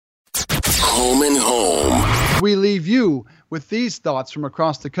Home and Home. We leave you with these thoughts from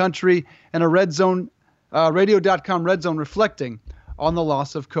across the country and a Red Zone, radio.com Red Zone reflecting on the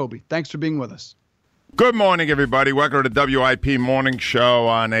loss of Kobe. Thanks for being with us. Good morning, everybody. Welcome to the WIP Morning Show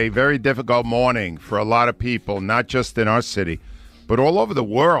on a very difficult morning for a lot of people, not just in our city, but all over the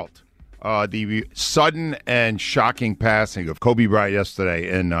world. The sudden and shocking passing of Kobe Bryant yesterday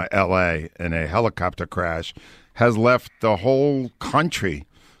in L.A. in a helicopter crash has left the whole country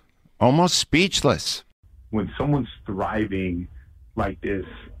almost speechless. When someone's thriving like this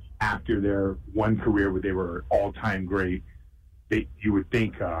after their one career where they were all-time great, you would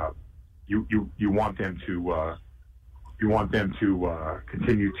think you want them to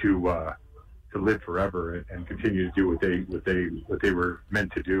continue to live forever and continue to do what they were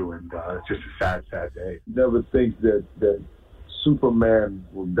meant to do, and it's just a sad day. Never think that Superman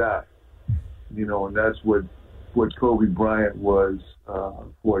will die, and that's what Kobe Bryant was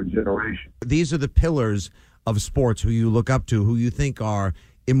for a generation. These are the pillars of sports who you look up to, who you think are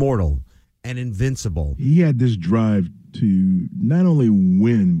immortal and invincible. He had this drive to not only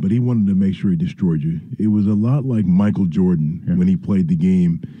win, but he wanted to make sure he destroyed you. It was a lot like Michael Jordan when he played the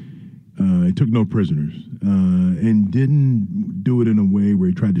game. He took no prisoners and didn't do it in a way where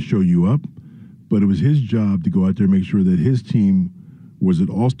he tried to show you up, but it was his job to go out there and make sure that his team was an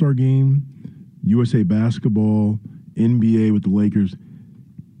all-star game, USA basketball, NBA with the Lakers.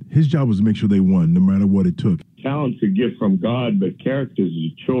 His job was to make sure they won, no matter what it took. Talent's a gift from God, but character is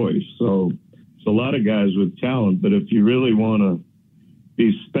a choice. So it's a lot of guys with talent, but if you really want to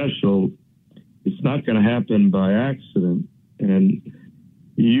be special, it's not going to happen by accident. And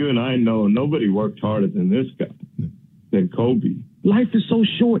you and I know nobody worked harder than this guy, than Kobe. Life is so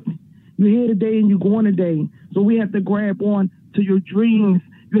short. You're here today and you're going today. So we have to grab on to your dreams.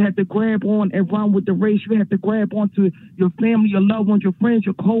 You have to grab on and run with the race. You have to grab on to your family, your loved ones, your friends,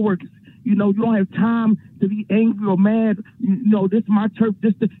 your coworkers. You don't have time to be angry or mad. This is my turf.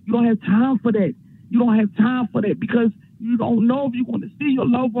 You don't have time for that. You don't have time for that because you don't know if you're going to see your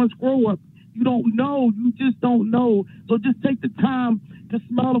loved ones grow up. You don't know. You just don't know. So just take the time to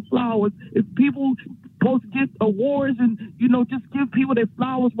smell the flowers. If people supposed to get awards and, just give people their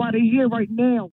flowers while they're here right now.